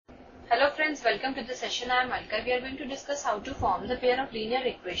Hello friends, welcome to the session. I am Alka. We are going to discuss how to form the pair of linear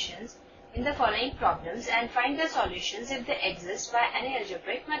equations in the following problems and find their solutions if they exist by any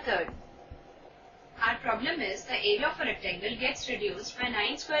algebraic method. Our problem is the area of a rectangle gets reduced by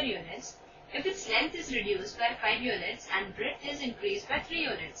 9 square units if its length is reduced by 5 units and breadth is increased by 3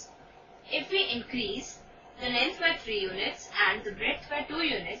 units. If we increase the length by 3 units and the breadth by 2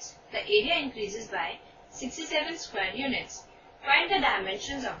 units, the area increases by 67 square units. Find the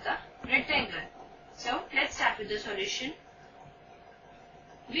dimensions of the rectangle. So, let's start with the solution.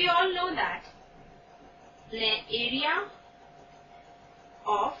 We all know that the area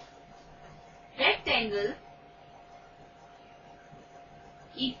of rectangle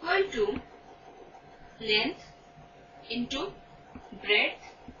equal to length into breadth,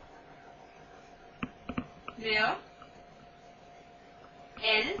 where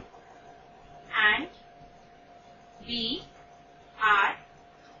L and B are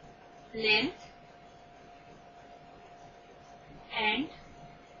length and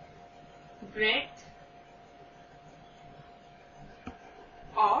breadth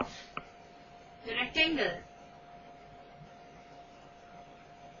of the rectangle.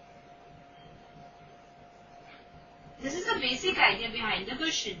 This is the basic idea behind the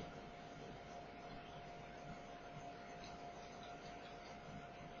question.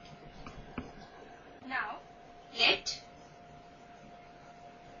 Now, let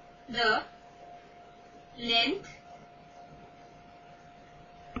the length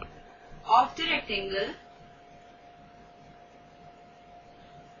of the rectangle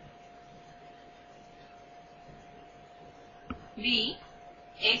be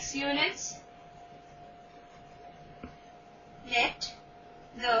x units. Let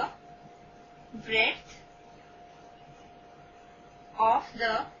the breadth of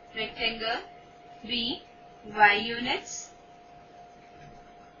the rectangle be y units.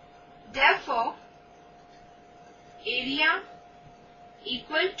 Therefore, area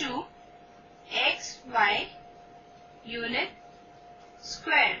equal to xy unit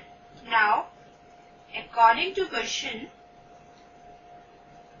square. Now, according to question,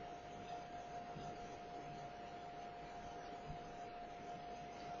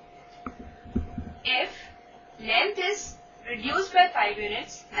 if length is reduced by 5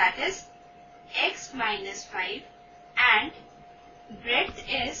 units, that is x minus 5, and breadth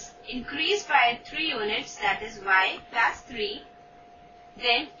is increased by 3 units, that is y plus 3,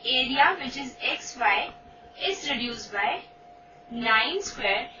 then area, which is xy, is reduced by 9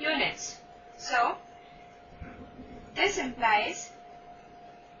 square units. So, this implies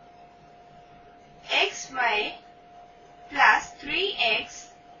xy plus 3x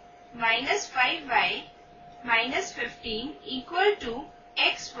minus 5y minus 15 equal to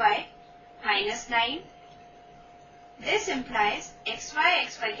xy minus 9. This implies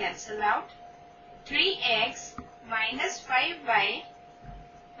xy cancel out. 3x minus 5y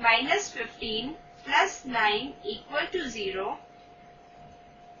minus 15 plus 9 equal to 0.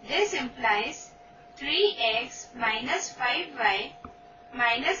 This implies 3x minus 5y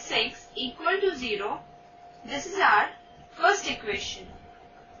minus 6 equal to 0. This is our first equation.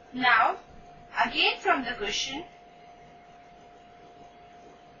 Now, again from the question,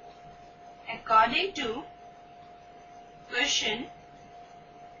 according to question,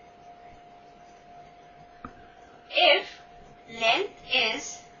 if length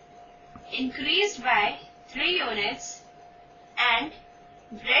is increased by 3 units and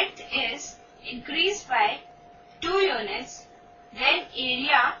breadth is increased by 2 units, then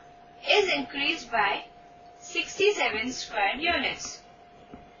area is increased by 67 square units.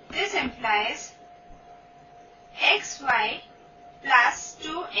 This implies xy plus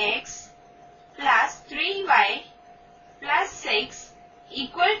 2x plus 3y plus 6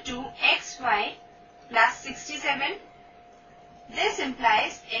 equal to xy plus 67. This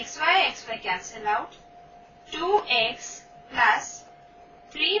implies xy cancel out. 2x plus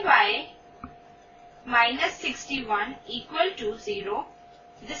 3y minus 61 equal to 0.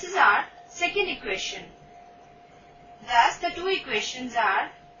 This is our second equation. Thus, the two equations are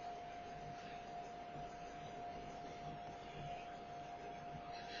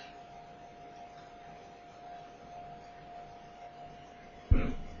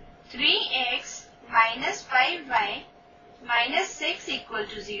x minus 5y minus 6 equal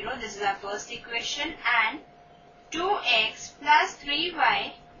to 0. This is our first equation, and 2x plus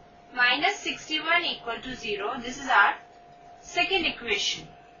 3y minus 61 equal to 0. This is our second equation.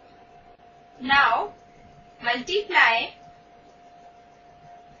 Now, multiply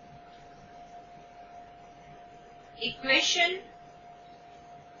equation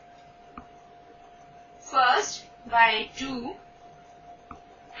first by 2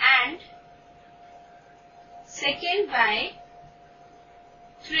 and and second by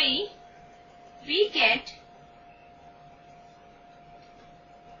 3, we get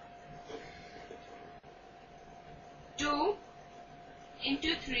 2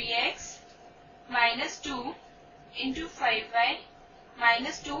 into 3x minus 2 into 5y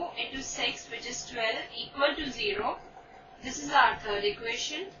minus 2 into 6, which is 12, equal to 0. This is our third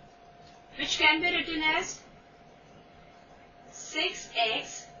equation, which can be written as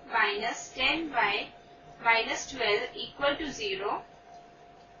 6x minus 10y minus 12 equal to 0.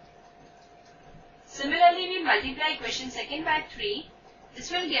 Similarly, we multiply equation second by 3.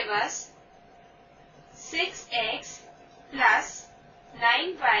 This will give us 6x plus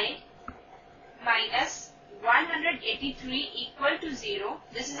 9y minus 183 equal to 0.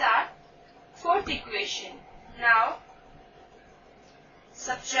 This is our fourth equation. Now,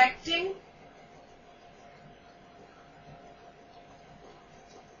 subtracting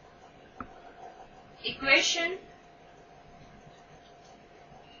equation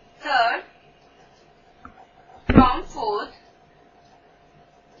third from fourth,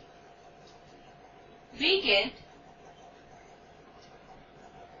 we get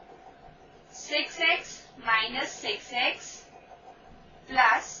 6x minus 6x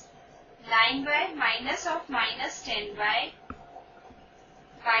plus 9y minus of minus 10y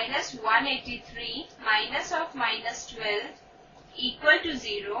minus 183 minus of minus 12 equal to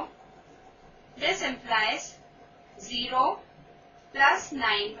 0. This implies 0 plus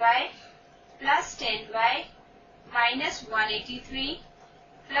 9y plus 10y minus 183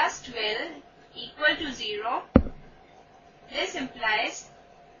 plus 12 equal to 0. This implies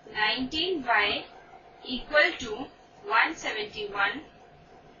 19y equal to 171.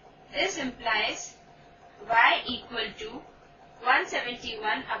 This implies y equal to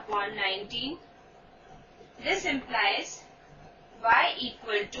 171 upon 19. This implies y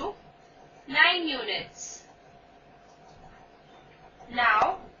equal to 9 units.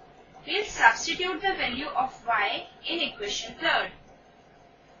 Now, we'll substitute the value of y in equation third.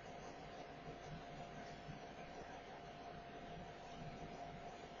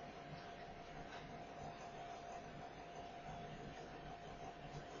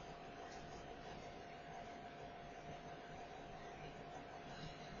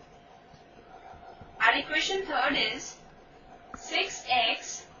 Our equation third is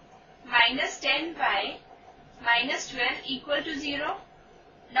 6x minus 10y minus 12 equal to 0.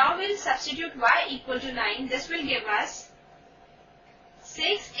 Now we'll substitute y equal to 9. This will give us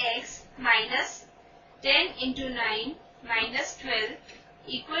 6x minus 10 into 9 minus 12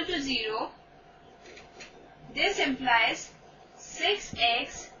 equal to 0. This implies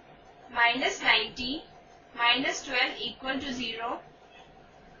 6x minus 90 minus 12 equal to 0.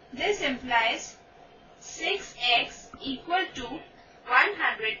 This implies 6x equal to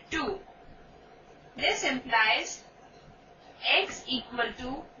 102. This implies x equal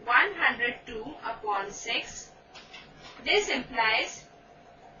to 102 upon 6. This implies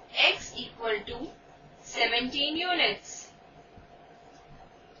x equal to 17 units.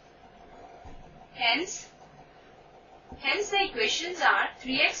 Hence the equations are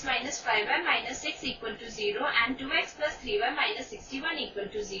 3x minus 5y minus 6 equal to 0 and 2x plus 3y minus 61 equal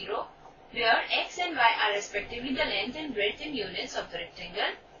to 0, where x and y are respectively the length and breadth in units of the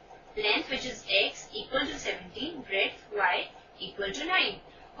rectangle. Length, which is x, equal to 17, breadth y equal to 9.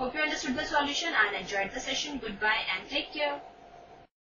 Hope you understood the solution and enjoyed the session. Goodbye and take care.